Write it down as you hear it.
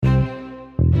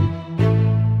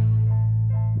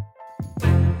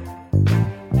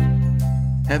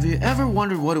Have you ever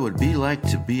wondered what it would be like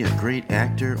to be a great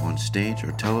actor on stage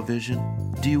or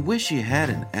television? Do you wish you had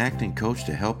an acting coach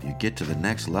to help you get to the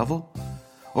next level?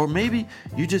 Or maybe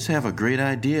you just have a great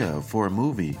idea for a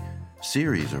movie,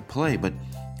 series, or play, but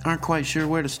aren't quite sure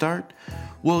where to start?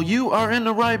 Well, you are in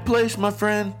the right place, my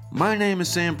friend. My name is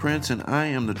Sam Prince, and I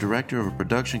am the director of a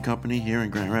production company here in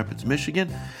Grand Rapids,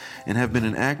 Michigan, and have been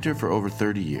an actor for over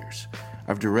 30 years.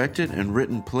 I've directed and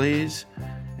written plays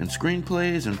and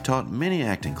screenplays and taught many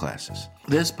acting classes.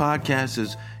 This podcast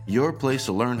is your place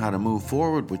to learn how to move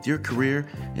forward with your career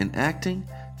in acting,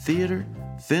 theater,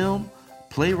 film,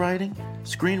 playwriting,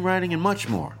 screenwriting, and much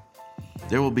more.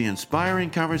 There will be inspiring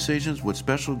conversations with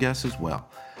special guests as well.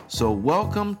 So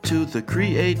welcome to the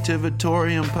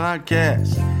Creativitorium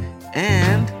podcast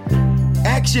and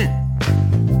action!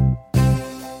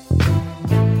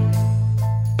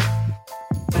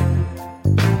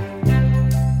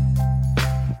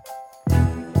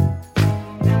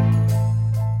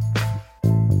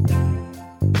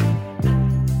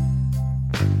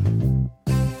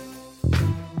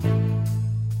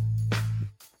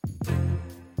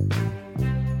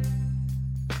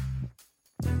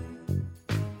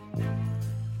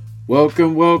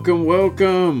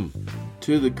 Welcome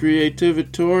to the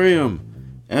Creativitorium,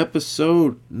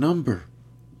 episode number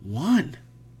 1.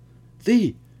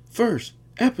 The first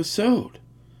episode.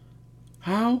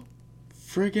 How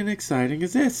friggin' exciting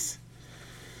is this?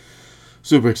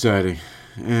 Super exciting.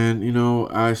 And,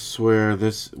 I swear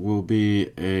this will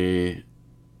be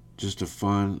just a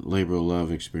fun labor of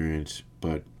love experience.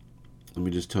 But let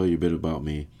me just tell you a bit about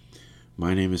me.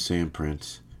 My name is Sam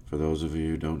Prince, for those of you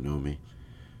who don't know me.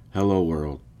 Hello,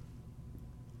 world.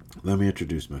 Let me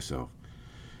introduce myself.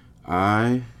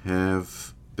 I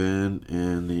have been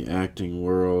in the acting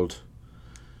world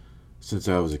since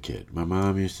I was a kid. My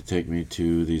mom used to take me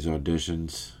to these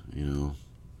auditions, little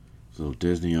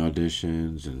Disney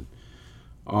auditions and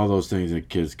all those things that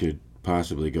kids could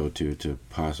possibly go to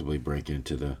possibly break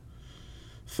into the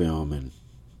film and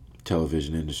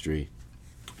television industry.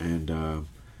 And,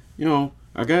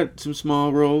 I got some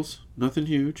small roles, nothing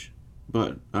huge.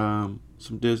 But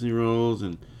some Disney roles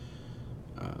and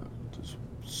a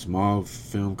small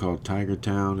film called Tiger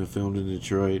Town that filmed in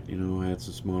Detroit. Had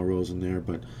some small roles in there.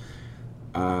 But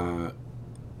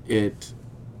it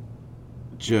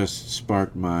just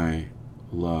sparked my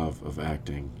love of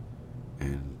acting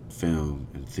and film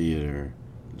and theater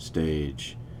and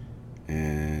stage.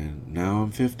 And now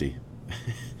I'm 50.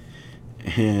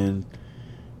 And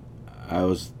I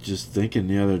was just thinking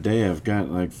the other day, I've got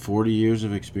like 40 years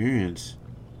of experience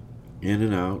in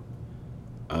and out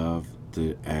of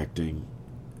the acting,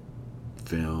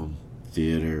 film,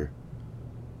 theater,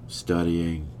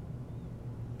 studying,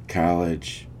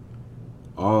 college,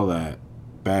 all that,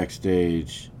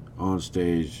 backstage, on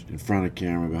stage, in front of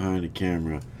camera, behind the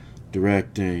camera,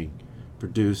 directing,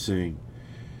 producing,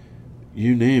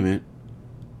 you name it,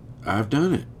 I've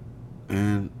done it.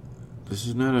 And this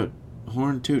is not a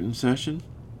horn tooting session.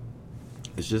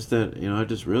 It's just that I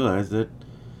just realized that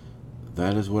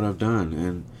is what I've done.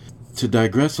 And to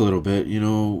digress a little bit,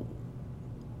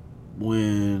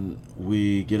 when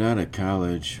we get out of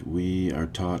college, we are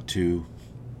taught to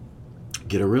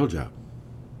get a real job.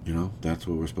 That's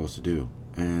what we're supposed to do.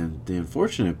 And the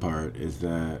unfortunate part is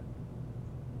that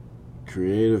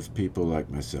creative people like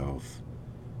myself,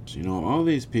 all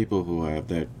these people who have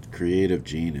that creative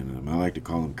gene in them, I like to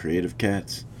call them creative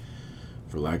cats,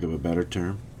 for lack of a better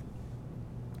term.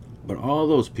 But all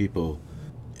those people,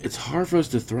 it's hard for us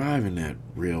to thrive in that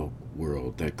real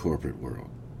world, that corporate world.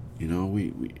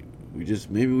 We just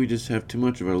have too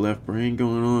much of our left brain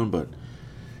going on, but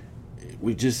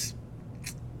we just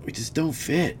don't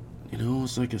fit.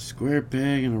 It's like a square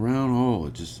peg in a round hole.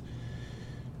 It just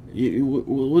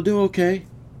we'll do okay.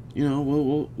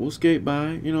 We'll skate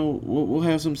by. We'll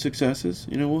have some successes.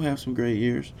 We'll have some great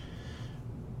years.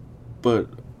 But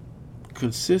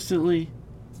consistently,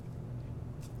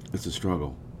 it's a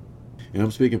struggle. And I'm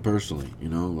speaking personally,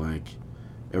 like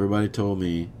everybody told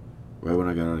me right when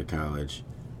I got out of college,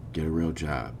 get a real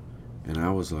job. And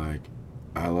I was like,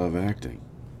 I love acting.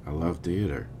 I love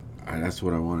theater. That's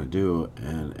what I want to do.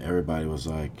 And everybody was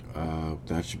like,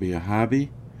 that should be a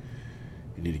hobby.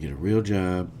 You need to get a real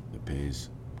job that pays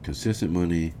consistent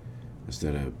money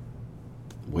instead of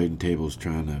waiting tables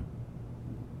trying to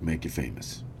make you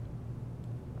famous.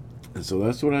 And so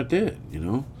that's what I did,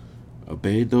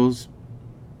 obeyed those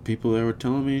people that were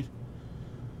telling me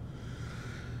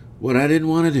what I didn't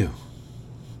want to do.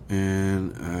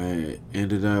 And I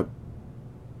ended up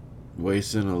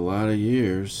wasting a lot of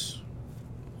years.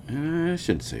 I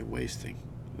shouldn't say wasting.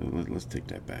 Let's take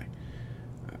that back.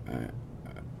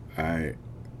 I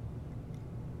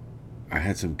I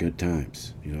had some good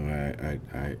times.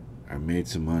 I made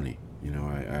some money.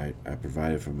 I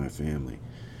provided for my family.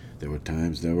 There were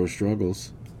times there were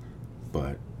struggles,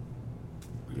 but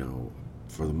you know,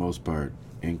 for the most part,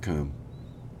 income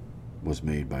was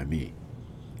made by me.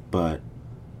 But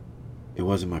it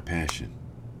wasn't my passion.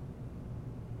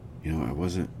 I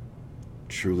wasn't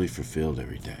truly fulfilled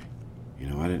every day.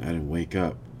 I didn't wake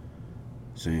up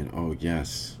saying, "Oh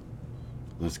yes,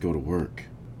 let's go to work."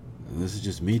 And this is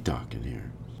just me talking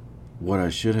here. What I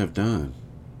should have done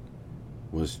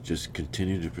was just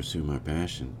continue to pursue my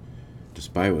passion,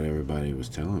 despite what everybody was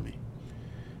telling me.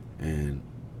 And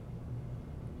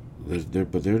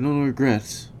but there are no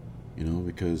regrets,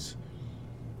 because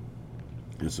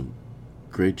there's some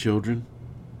great children.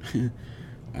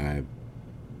 I,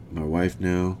 my wife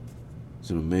now, is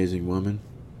an amazing woman.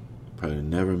 Probably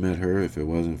never met her if it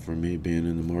wasn't for me being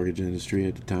in the mortgage industry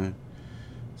at the time.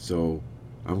 So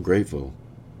I'm grateful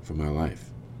for my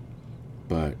life.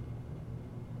 But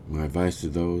my advice to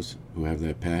those who have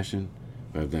that passion,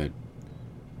 who have that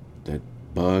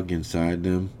bug inside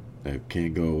them that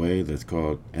can't go away, that's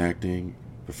called acting,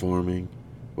 performing,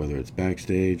 whether it's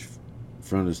backstage,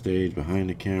 front of stage, behind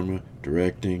the camera,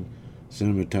 directing,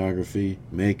 cinematography,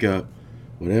 makeup,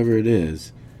 whatever it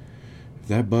is, if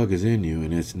that bug is in you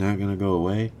and it's not going to go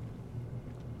away,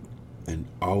 then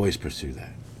always pursue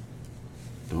that.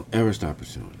 Don't ever stop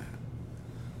pursuing that.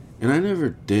 And I never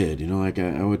did,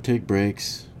 I would take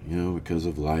breaks, because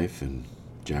of life and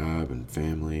job and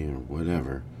family or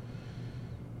whatever.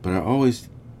 But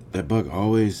that bug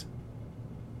always,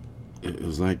 it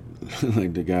was like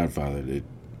like the Godfather. It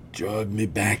drugged me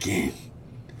back in.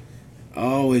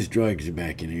 Always drugs you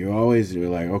back in. You're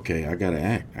like, okay, I gotta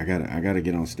act. I gotta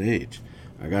get on stage.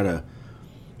 I gotta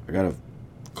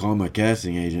call my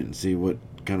casting agent and see what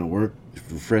kind of work,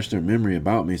 refresh their memory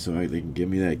about me so they can give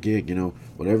me that gig.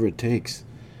 Whatever it takes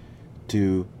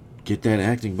to get that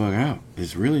acting bug out.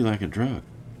 It's really like a drug,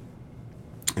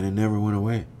 and it never went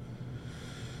away.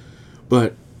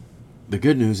 But the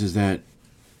good news is that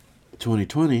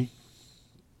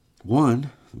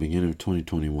 2021, the beginning of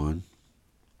 2021,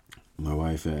 my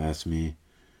wife asked me,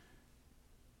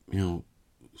 Sam,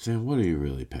 what are you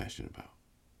really passionate about?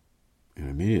 And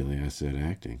immediately I said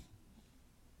acting.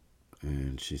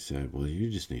 And she said, well, you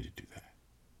just need to do that.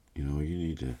 You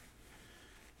need to,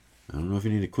 I don't know if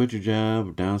you need to quit your job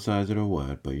or downsize it or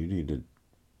what, but you need to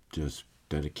just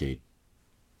dedicate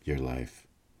your life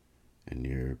and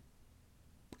your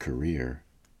career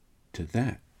to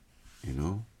that,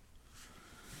 And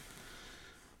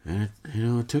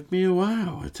it took me a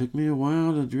while. It took me a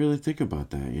while to really think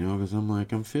about that, because I'm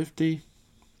like, I'm 50.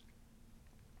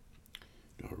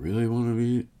 Do I really want to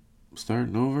be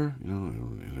starting over?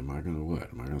 And am I gonna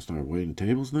what? Am I gonna start waiting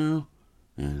tables now?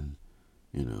 And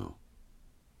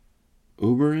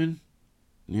Ubering,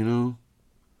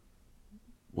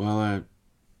 while I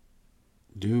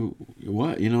do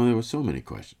what? There were so many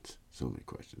questions.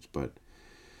 But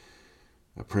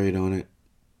I prayed on it,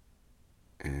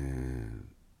 and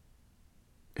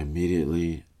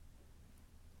immediately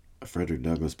a Frederick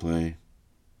Douglass play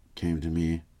came to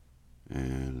me,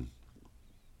 and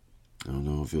I don't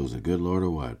know if it was a good Lord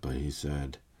or what, but he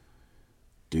said,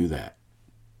 do that.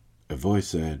 A voice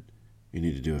said, you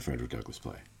need to do a Frederick Douglass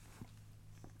play.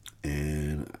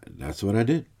 And that's what I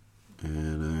did.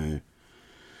 And I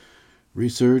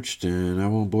researched, and I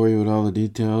won't bore you with all the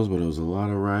details, but it was a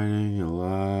lot of writing, a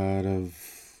lot of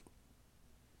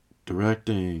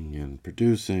directing and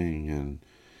producing and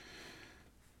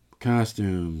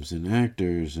costumes and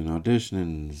actors and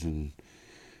auditions and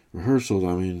rehearsals.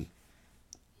 I mean,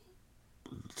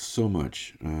 so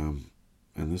much. And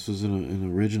this was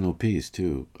an original piece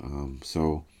too.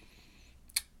 So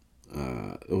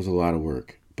it was a lot of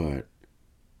work, but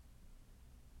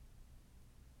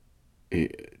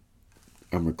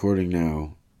I'm recording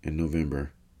now in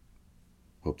November.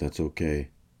 Hope that's okay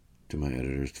to my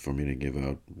editors for me to give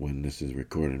out when this is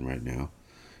recording right now.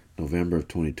 November of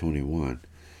 2021.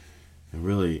 And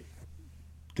really,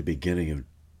 the beginning of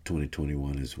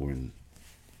 2021 is when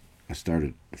I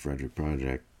started the Frederick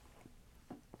Project.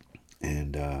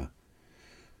 And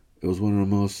it was one of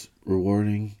the most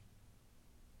rewarding,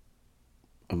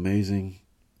 amazing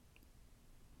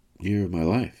year of my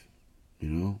life,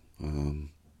 and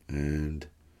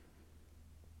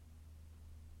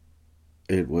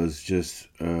it was just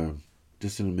an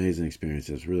amazing experience.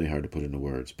 It's really hard to put into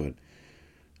words, but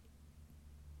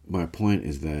my point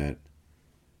is that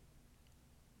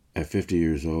at 50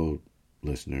 years old,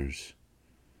 listeners,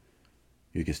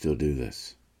 you can still do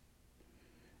this.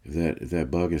 If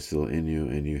that bug is still in you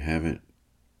and you haven't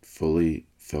fully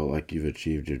felt like you've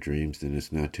achieved your dreams, then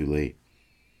it's not too late.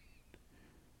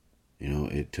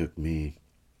 It took me,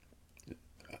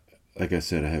 like I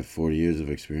said, I have 40 years of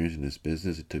experience in this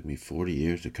business. It took me 40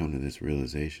 years to come to this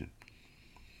realization.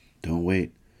 Don't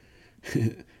wait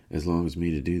as long as me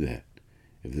to do that.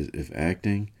 If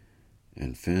acting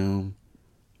and film,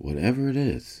 whatever it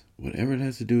is, whatever it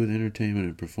has to do with entertainment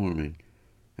and performing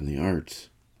and the arts,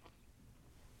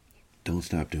 don't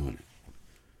stop doing it.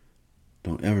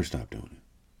 Don't ever stop doing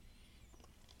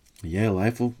it. Yeah,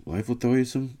 life will throw you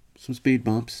some speed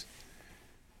bumps,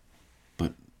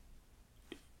 but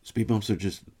speed bumps are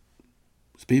just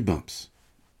speed bumps.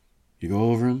 You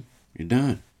go over them, you're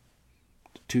done.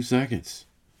 2 seconds.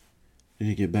 Then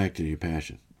you get back to your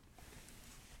passion.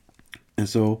 And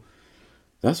so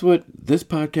that's what this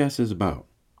podcast is about.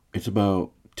 It's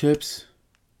about tips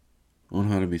on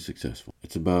how to be successful.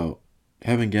 It's about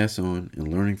having guests on and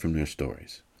learning from their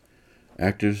stories.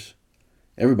 Actors,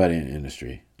 everybody in the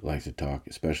industry likes to talk,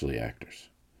 especially actors.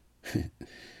 I'm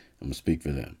going to speak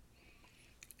for them.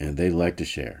 And they like to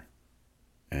share.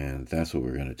 And that's what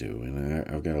we're going to do. And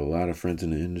I've got a lot of friends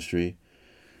in the industry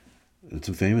and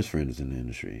some famous friends in the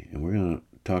industry. And we're going to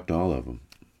talk to all of them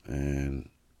and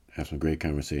have some great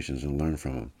conversations and learn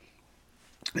from them.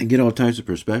 And get all types of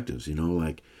perspectives,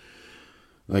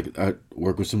 like I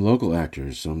work with some local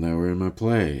actors, some that were in my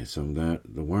play, some that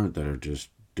weren't, that are just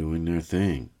doing their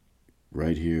thing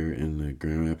right here in the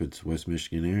Grand Rapids, West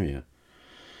Michigan area.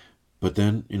 But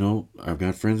then, I've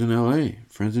got friends in LA,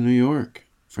 friends in New York,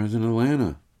 friends in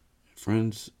Atlanta,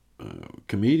 friends,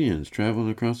 comedians traveling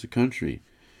across the country,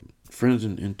 friends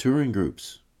in touring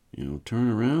groups, touring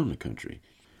around the country.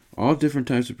 All different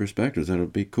types of perspectives that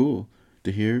would be cool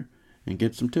to hear and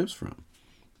get some tips from.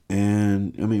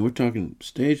 And, we're talking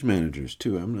stage managers,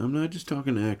 too. I'm not just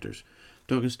talking actors.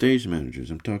 I'm talking stage managers.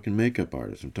 I'm talking makeup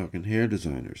artists. I'm talking hair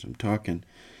designers. I'm talking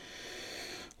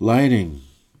lighting,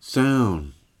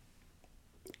 sound,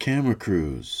 camera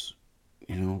crews.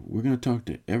 We're going to talk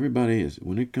to everybody.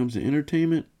 When it comes to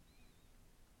entertainment,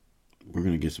 we're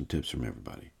going to get some tips from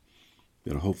everybody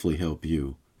that'll hopefully help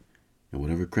you in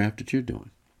whatever craft that you're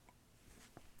doing.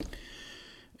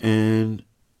 And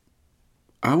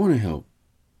I want to help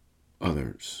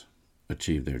others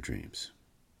achieve their dreams.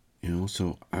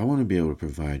 So I want to be able to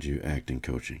provide you acting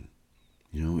coaching.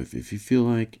 If you feel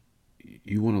like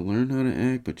you want to learn how to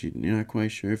act, but you're not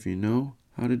quite sure if you know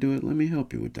how to do it, let me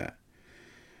help you with that.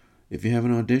 If you have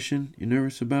an audition you're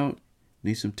nervous about,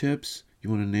 need some tips, you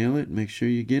want to nail it, make sure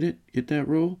you get that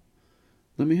role,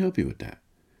 let me help you with that.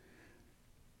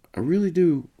 I really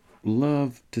do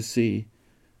love to see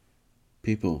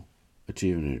people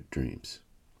achieving their dreams.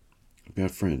 I've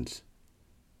got friends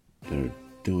that are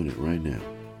doing it right now,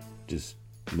 just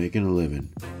making a living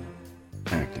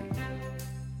acting.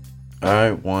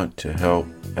 I want to help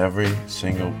every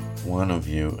single one of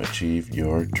you achieve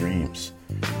your dreams,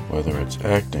 whether it's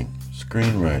acting,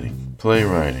 screenwriting,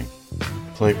 playwriting,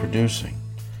 play producing,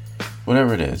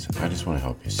 whatever it is. I just want to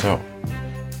help you. So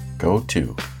go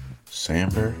to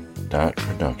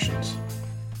samber.productions.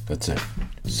 That's it.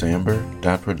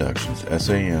 samber.productions,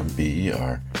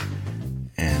 SAMBER,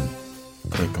 and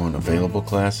click on available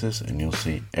classes, and you'll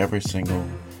see every single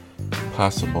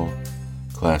possible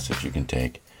class that you can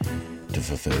take to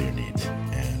fulfill your needs.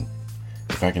 And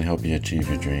if I can help you achieve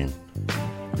your dream,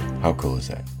 how cool is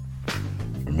that?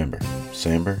 Remember,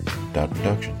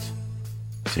 samber.productions.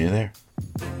 See you there.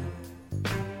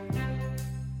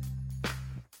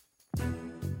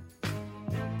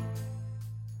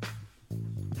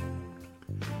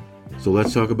 So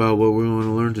let's talk about what we're going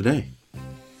to learn today.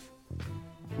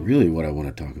 Really, what I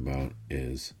want to talk about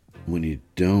is when you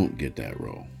don't get that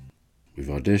role. We've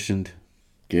auditioned,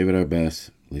 gave it our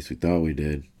best, at least we thought we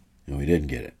did, and we didn't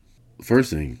get it. First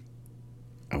thing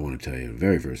I want to tell you, the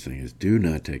very first thing is do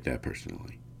not take that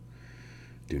personally.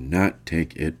 Do not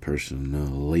take it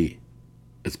personally.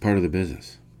 It's part of the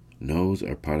business. No's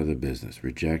are part of the business.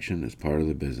 Rejection is part of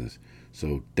the business.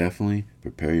 So definitely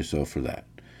prepare yourself for that.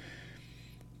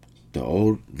 The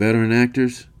old veteran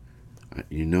actors,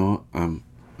 I'm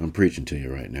preaching to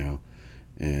you right now,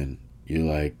 and you're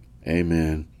like, hey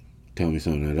man, tell me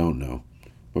something I don't know.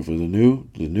 But for the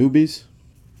newbies,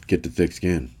 get the thick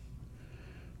skin.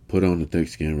 Put on the thick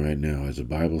skin right now. As the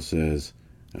Bible says,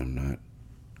 I'm not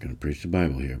going to preach the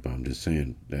Bible here, but I'm just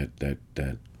saying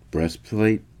that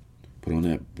breastplate, put on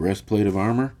that breastplate of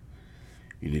armor.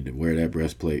 You need to wear that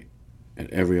breastplate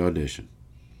at every audition,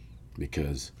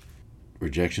 because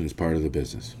rejection is part of the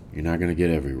business. You're not going to get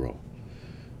every role.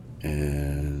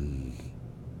 And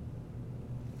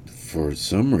for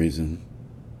some reason,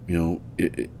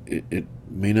 it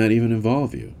may not even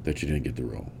involve you that you didn't get the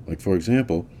role. Like, for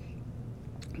example,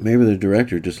 maybe the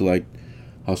director just liked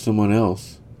how someone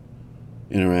else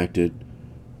interacted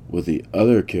with the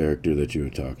other character that you were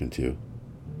talking to.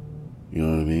 You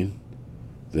know what I mean?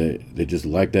 They just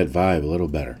liked that vibe a little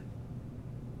better.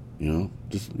 You know,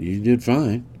 just you did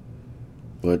fine,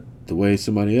 but the way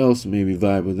somebody else maybe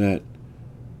vibe with that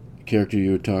character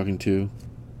you were talking to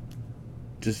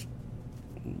just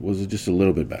was just a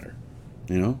little bit better.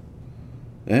 You know,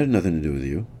 that had nothing to do with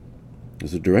you. It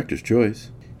was the director's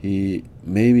choice. He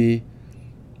maybe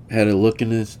had a look in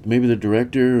this. Maybe the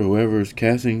director or whoever's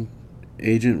casting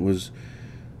agent was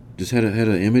just had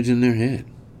an image in their head.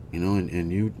 You know,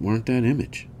 and you weren't that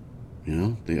image. You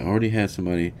know, they already had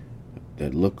somebody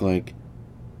that looked like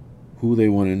who they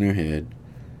wanted in their head.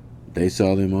 They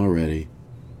saw them already.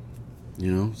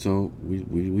 You know, so we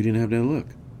didn't have that look.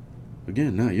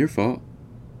 Again, not your fault.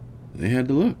 They had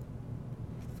the look.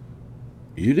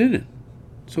 You didn't.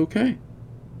 It's okay.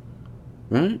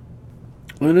 Right?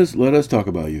 Let us talk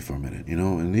about you for a minute, you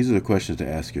know, and these are the questions to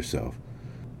ask yourself.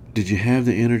 Did you have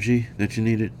the energy that you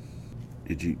needed?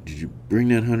 Did you bring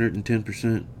that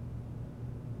 110%?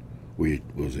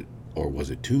 Was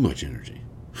it too much energy?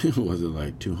 Was it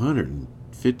like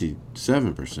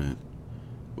 257%?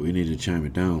 We need to chime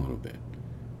it down a little bit.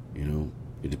 You know,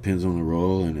 it depends on the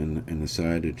role and the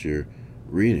side that you're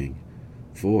reading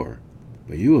for.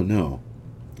 But you will know,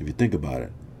 if you think about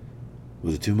it,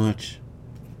 was it too much?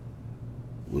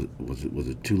 Was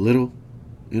it too little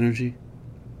energy?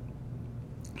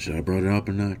 Should I have brought it up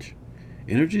a notch?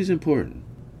 Energy is important.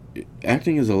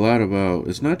 Acting is a lot about,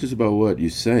 it's not just about what you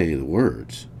say, the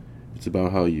words. It's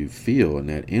about how you feel and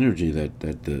that energy that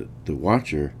the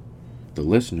watcher, the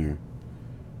listener,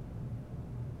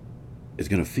 is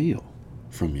going to feel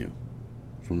from you,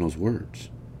 from those words.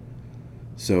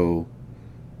 So,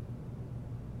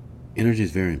 energy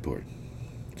is very important.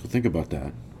 So think about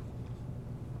that.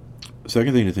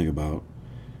 Second thing to think about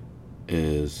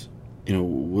is, you know,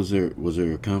 was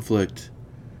there a conflict?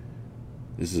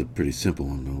 This is a pretty simple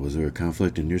one, but was there a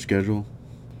conflict in your schedule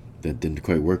that didn't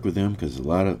quite work with them? Because a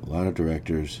lot of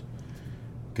directors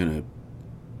gonna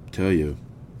tell you,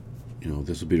 you know,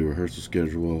 this will be the rehearsal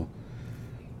schedule,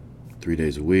 3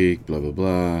 days a week, blah blah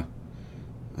blah.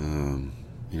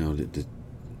 You know,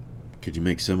 could you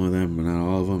make some of them, but not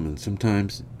all of them? And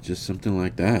sometimes just something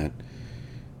like that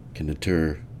can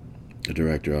deter a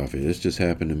director off it. This just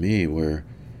happened to me where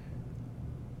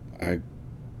I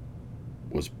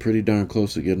was pretty darn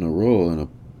close to getting a role in a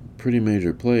pretty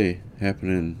major play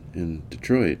happening in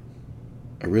Detroit.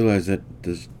 I realized that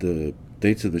the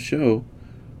dates of the show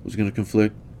was going to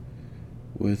conflict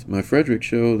with my Frederick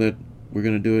show that we're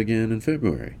going to do again in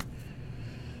February.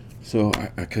 So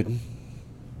I couldn't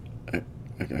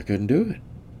do it,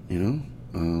 you know.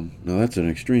 Now that's an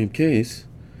extreme case,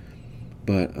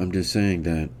 but I'm just saying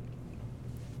that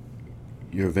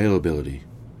your availability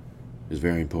is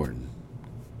very important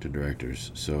to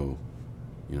directors. So,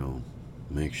 you know,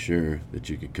 make sure that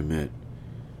you can commit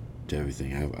to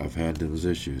everything. I've had those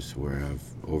issues where I've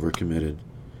overcommitted,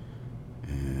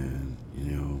 and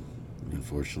you know,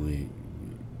 unfortunately,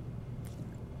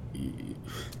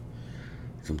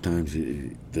 sometimes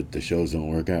the shows don't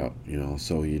work out. You know,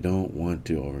 so you don't want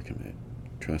to overcommit.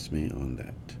 Trust me on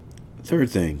that. Third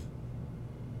thing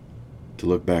to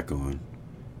look back on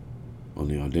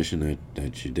the audition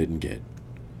that you didn't get,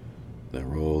 that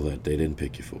role that they didn't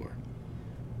pick you for,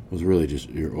 was really just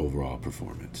your overall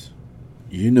performance.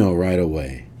 You know right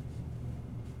away,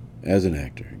 as an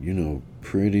actor, you know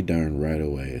pretty darn right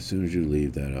away, as soon as you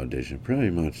leave that audition,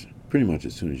 pretty much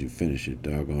as soon as you finish your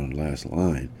doggone last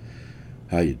line,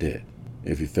 how you did.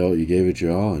 If you felt you gave it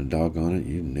your all and doggone it,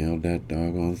 you nailed that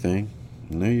doggone thing,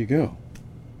 and there you go.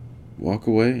 Walk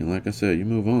away, and like I said, you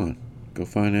move on. Go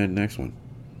find that next one.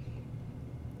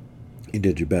 You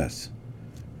did your best.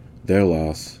 Their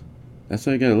loss. That's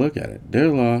how you gotta look at it. Their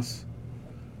loss.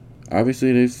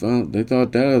 Obviously, they thought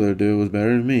that other dude was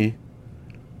better than me.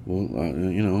 Well,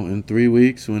 you know, in 3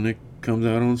 weeks when it comes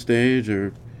out on stage,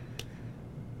 or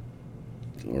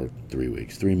 3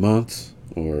 weeks, 3 months,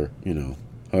 or you know,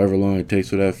 however long it takes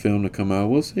for that film to come out,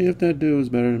 we'll see if that dude is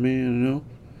better than me. You know,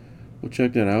 we'll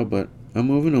check that out. But I'm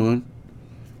moving on.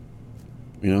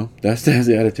 You know, that's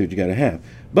the attitude you gotta have.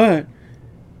 But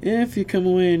if you come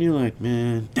away and you're like,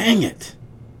 man, dang it,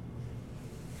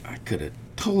 I could have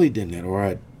totally done that, or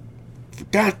I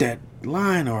forgot that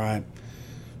line, or I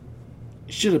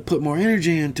should have put more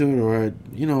energy into it, or I,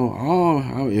 you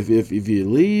know, if you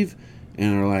leave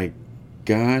and are like,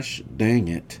 gosh dang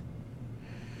it,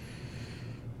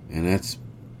 and that's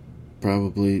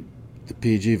probably the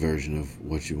PG version of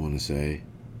what you want to say.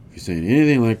 If you're saying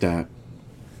anything like that,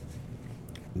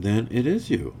 then it is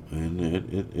you, and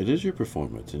it is your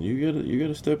performance, and you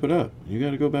gotta step it up. You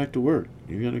gotta go back to work.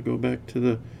 You gotta go back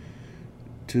to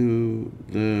the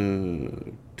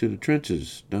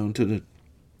trenches, down to the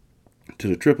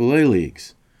AAA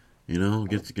leagues.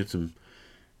 Get some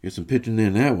pitching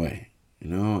in that way.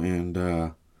 And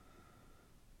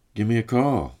give me a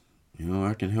call.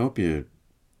 I can help you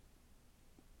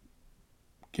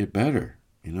get better.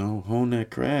 Hone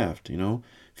that craft.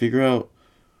 Figure out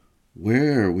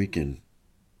where we can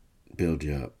build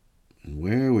you up, and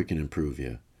where we can improve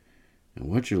you, and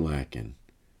what you're lacking,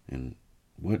 and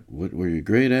what where you're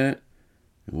great at,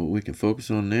 and what we can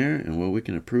focus on there, and what we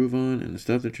can improve on, and the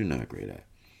stuff that you're not great at.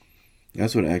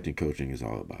 That's what acting coaching is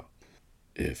all about.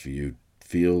 If you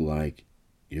feel like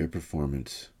your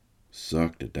performance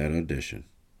sucked at that audition,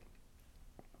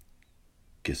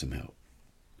 get some help.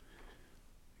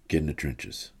 Get in the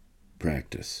trenches.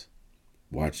 Practice.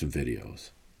 Watch some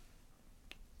videos.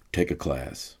 Take a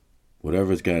class.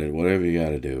 Whatever you got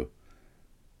to do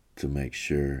to make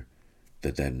sure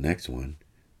that next one,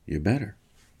 you're better.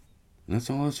 And that's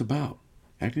all it's about.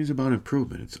 Acting is about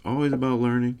improvement. It's always about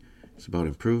learning. It's about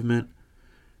improvement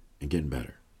and getting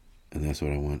better. And that's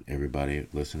what I want everybody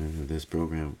listening to this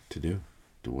program to do.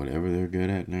 To whatever they're good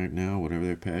at right now, whatever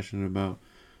they're passionate about,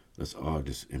 let's all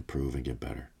just improve and get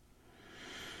better.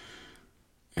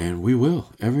 And we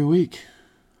will, every week.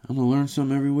 I'm going to learn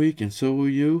something every week, and so will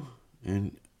you.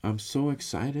 And I'm so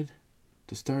excited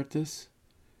to start this.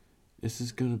 This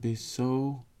is going to be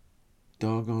so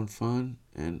doggone fun.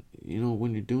 And,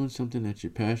 when you're doing something that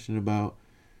you're passionate about,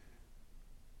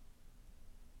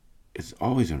 it's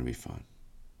always going to be fun.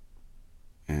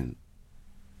 And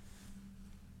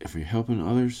if you're helping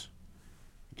others,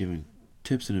 giving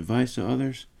tips and advice to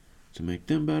others to make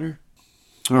them better.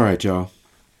 All right, y'all.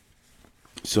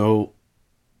 So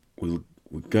we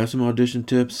got some audition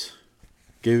tips.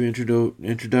 Gave you an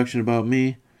introduction about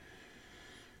me.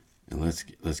 And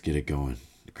let's get it going.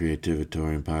 The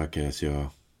Creativitorium Podcast,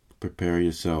 y'all. Prepare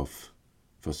yourself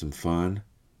for some fun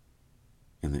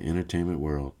in the entertainment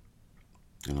world.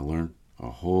 And to learn a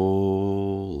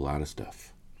whole lot of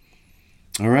stuff.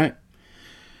 All right.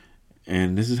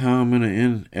 And this is how I'm going to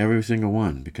end every single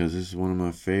one, because this is one of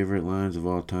my favorite lines of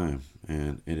all time.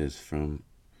 And it is from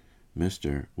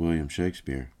Mr. William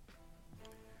Shakespeare.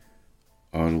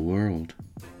 All the world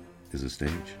is a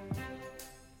stage.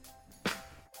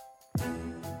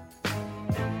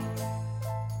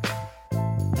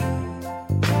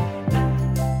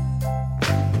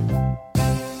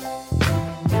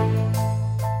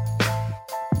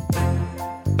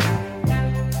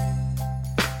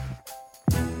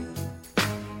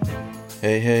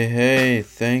 Hey,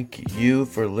 thank you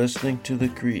for listening to the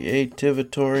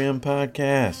Creativitorium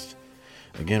Podcast.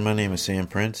 Again, my name is Sam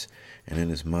Prince, and it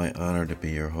is my honor to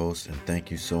be your host, and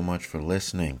thank you so much for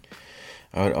listening.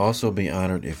 I would also be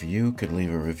honored if you could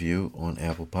leave a review on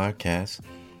Apple Podcasts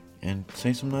and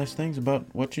say some nice things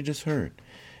about what you just heard.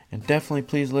 And definitely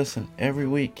please listen every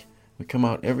week. We come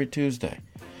out every Tuesday.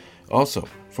 Also,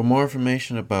 for more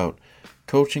information about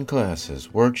coaching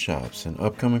classes, workshops, and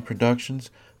upcoming productions,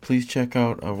 please check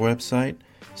out our website,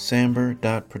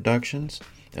 samber.productions.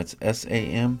 That's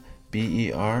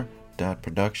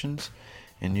SAMBER.productions.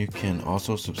 And you can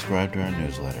also subscribe to our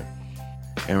newsletter.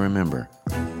 And remember,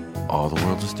 all the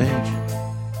world's a stage.